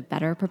feels would have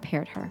better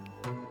prepared her?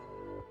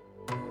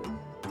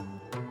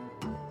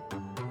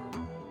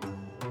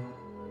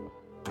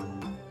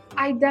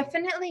 I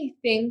definitely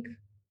think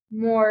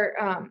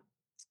more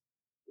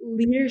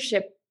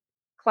leadership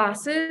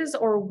classes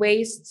or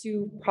ways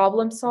to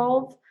problem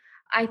solve.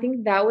 I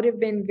think that would have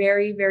been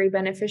very, very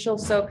beneficial.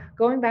 So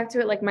going back to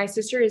it, like my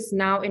sister is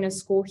now in a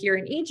school here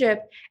in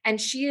Egypt, and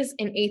she is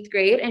in 8th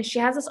grade, and she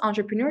has this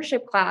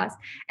entrepreneurship class,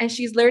 and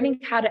she's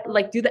learning how to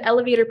like do the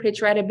elevator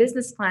pitch, write a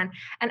business plan.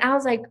 And I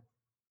was like,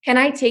 can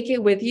I take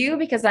it with you?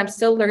 Because I'm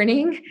still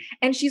learning.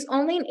 And she's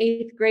only in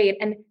 8th grade.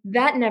 And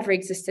that never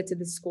existed to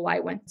the school I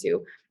went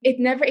to. It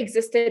never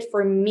existed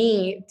for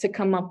me to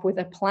come up with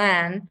a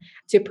plan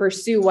to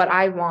pursue what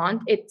I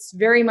want. It's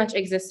very much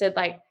existed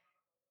like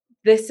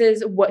this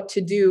is what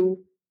to do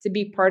to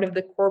be part of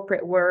the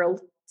corporate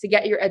world, to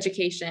get your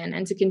education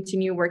and to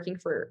continue working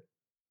for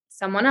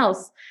someone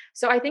else.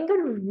 So I think I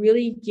would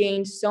really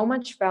gain so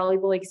much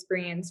valuable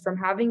experience from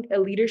having a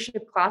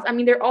leadership class. I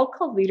mean, they're all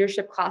called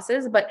leadership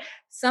classes, but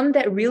some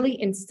that really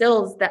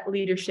instills that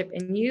leadership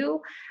in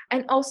you.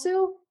 And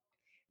also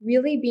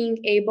really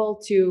being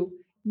able to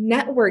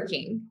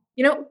networking.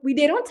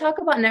 They don't talk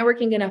about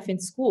networking enough in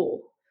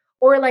school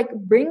or like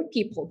bring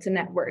people to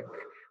network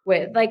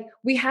with. Like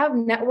we have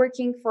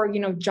networking for,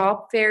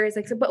 job fairs,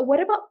 like so, but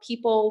what about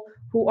people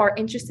who are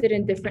interested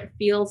in different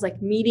fields,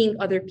 like meeting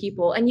other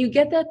people? And you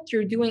get that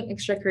through doing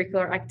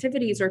extracurricular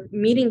activities or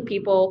meeting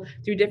people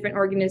through different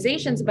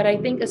organizations. But I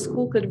think a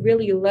school could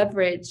really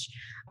leverage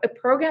a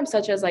program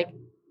such as like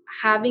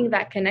having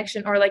that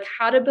connection, or like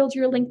how to build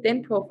your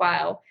LinkedIn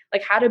profile,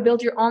 like how to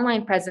build your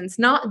online presence.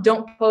 Not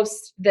don't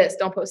post this,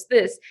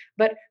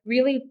 but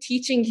really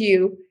teaching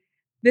you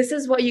this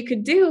is what you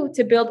could do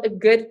to build a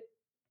good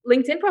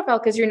LinkedIn profile,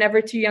 because you're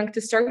never too young to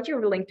start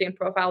your LinkedIn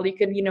profile. You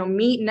could,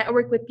 meet,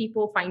 network with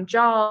people, find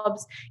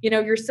jobs.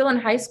 You're still in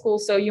high school,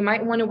 so you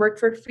might want to work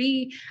for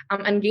free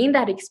and gain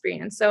that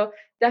experience. So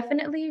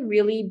definitely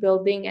really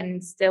building and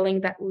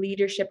instilling that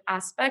leadership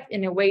aspect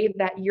in a way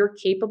that you're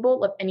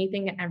capable of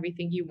anything and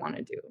everything you want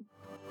to do.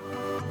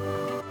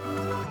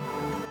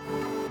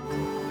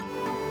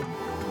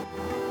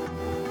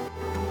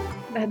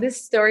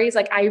 This story is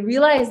like, I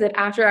realized it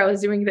after I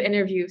was doing the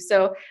interview.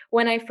 So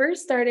when I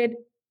first started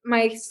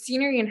my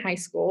senior year in high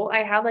school,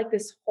 I had like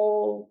this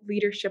whole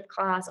leadership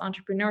class,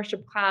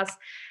 entrepreneurship class,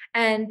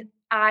 and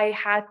I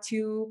had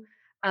to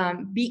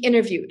be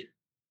interviewed.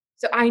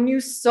 So I knew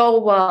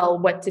so well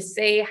what to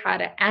say, how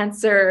to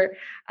answer,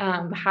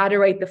 how to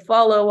write the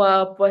follow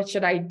up, what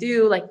should I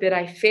do? Like, did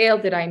I fail?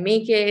 Did I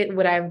make it?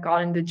 Would I have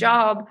gotten the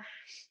job?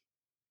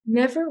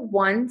 Never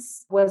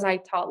once was I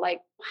taught,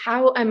 like,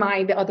 how am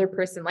I the other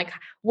person? Like,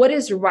 what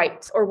is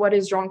right or what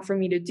is wrong for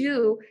me to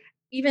do,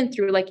 even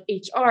through like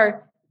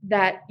HR,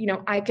 that,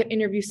 I could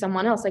interview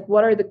someone else. Like,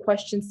 what are the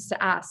questions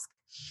to ask?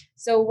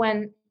 So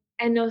and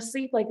no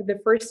sleep, like the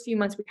first few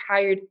months we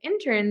hired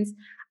interns,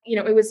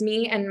 it was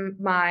me and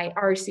my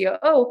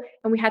RCOO,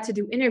 and we had to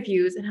do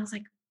interviews. And I was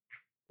like,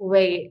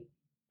 wait,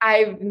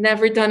 I've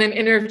never done an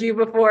interview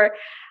before.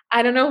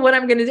 I don't know what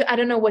I'm going to do. I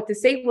don't know what to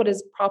say. What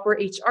is proper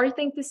HR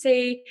thing to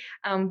say?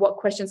 What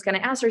questions can I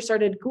ask? I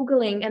started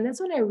Googling. And that's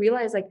when I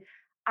realized, like,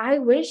 I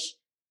wish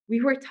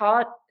we were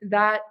taught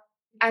that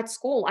at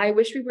school. I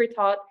wish we were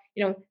taught,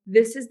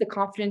 this is the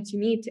confidence you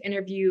need to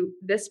interview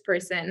this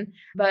person.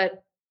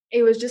 But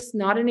it was just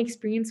not an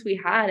experience we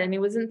had. And it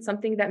wasn't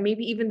something that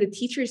maybe even the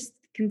teachers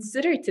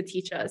considered to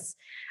teach us,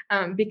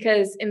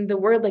 because in the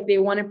world, like, they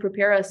want to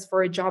prepare us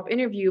for a job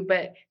interview,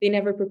 but they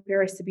never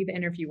prepare us to be the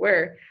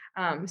interviewer.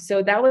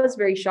 So that was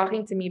very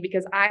shocking to me,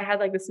 because I had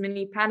like this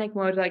mini panic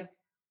mode, like,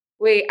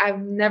 wait, I've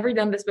never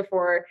done this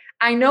before.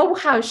 I know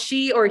how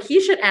she or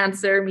he should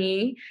answer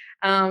me.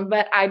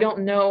 but I don't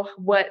know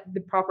what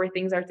the proper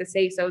things are to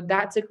say. So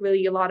that took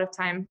really a lot of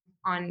time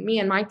on me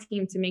and my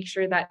team to make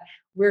sure that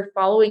we're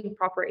following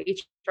proper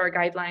HR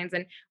guidelines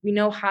and we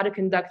know how to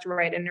conduct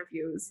right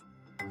interviews.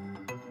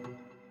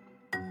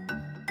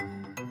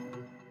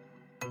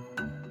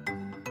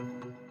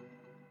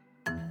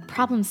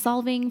 Problem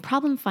solving,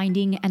 problem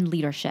finding, and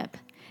leadership.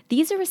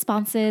 These are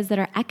responses that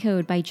are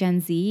echoed by Gen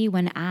Z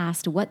when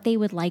asked what they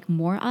would like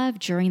more of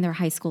during their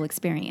high school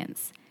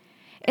experience.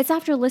 It's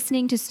after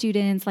listening to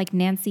students like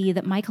Nancy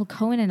that Michael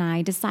Cohen and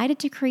I decided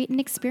to create an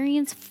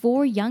experience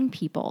for young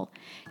people,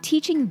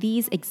 teaching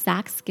these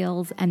exact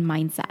skills and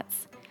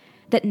mindsets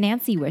that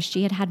Nancy wished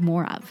she had had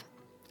more of.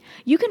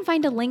 You can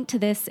find a link to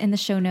this in the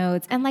show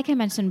notes, and like I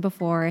mentioned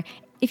before,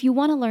 if you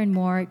want to learn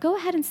more, go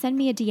ahead and send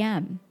me a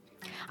DM.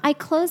 I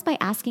close by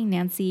asking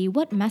Nancy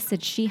what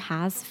message she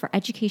has for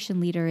education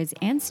leaders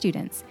and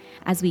students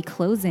as we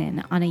close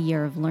in on a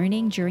year of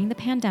learning during the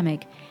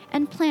pandemic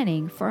and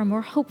planning for a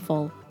more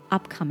hopeful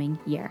upcoming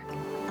year.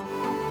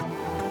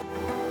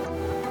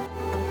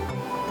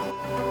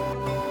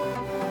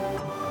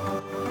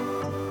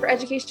 For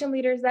education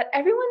leaders, that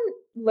everyone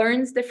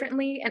learns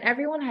differently and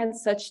everyone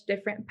has such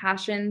different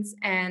passions,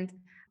 and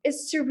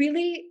is to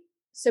really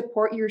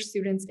support your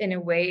students in a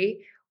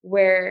way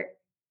where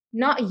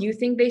not you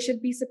think they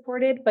should be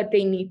supported, but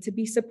they need to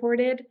be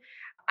supported.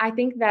 I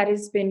think that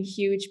has been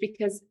huge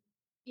because,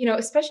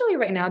 especially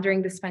right now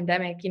during this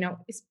pandemic,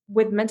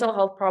 with mental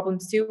health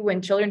problems too,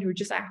 and children who are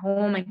just at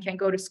home and can't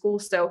go to school.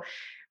 So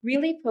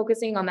really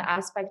focusing on the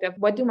aspect of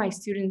what do my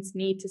students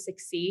need to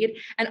succeed,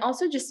 and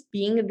also just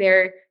being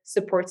their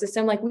support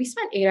system. Like, we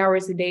spent 8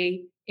 hours a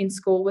day in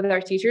school with our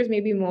teachers,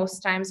 maybe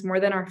most times more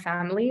than our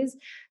families.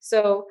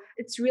 So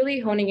it's really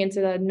honing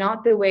into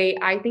not the way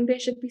I think they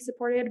should be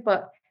supported,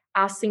 but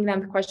asking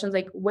them questions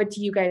like, what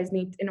do you guys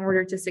need in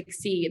order to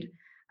succeed,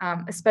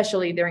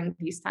 especially during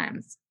these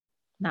times?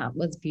 That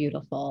was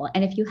beautiful.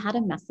 And if you had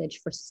a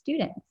message for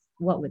students,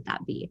 what would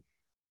that be?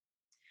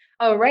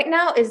 Oh, right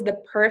now is the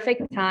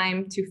perfect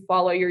time to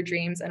follow your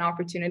dreams and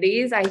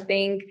opportunities. I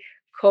think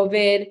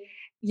COVID,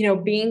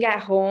 being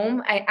at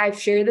home, I've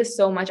shared this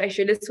so much. I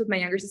shared this with my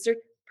younger sister.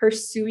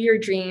 Pursue your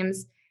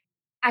dreams.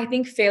 I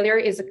think failure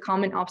is a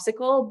common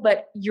obstacle,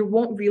 but you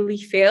won't really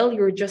fail.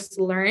 You'll just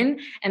learn,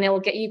 and it will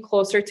get you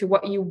closer to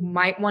what you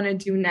might want to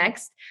do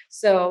next.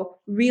 So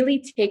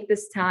really take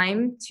this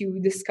time to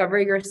discover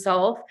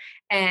yourself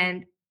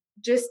and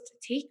just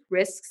take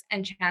risks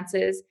and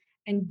chances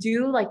and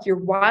do like your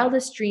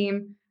wildest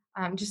dream.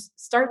 Just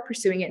start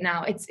pursuing it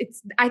now.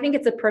 I think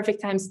it's a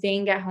perfect time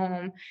staying at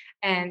home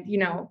and,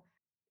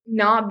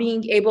 not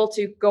being able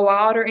to go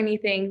out or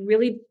anything,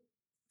 really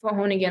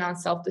honing in on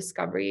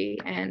self-discovery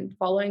and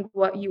following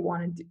what you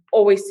want to do,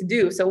 always to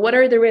do. So what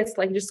are the risks?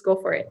 Like, just go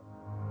for it.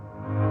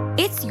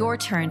 It's your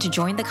turn to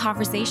join the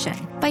conversation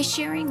by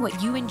sharing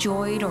what you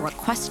enjoyed or what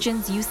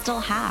questions you still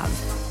have.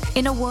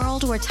 In a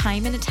world where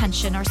time and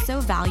attention are so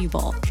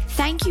valuable,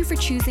 thank you for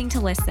choosing to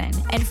listen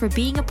and for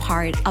being a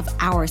part of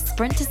our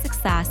Sprint to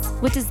Success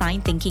with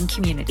Design Thinking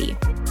community.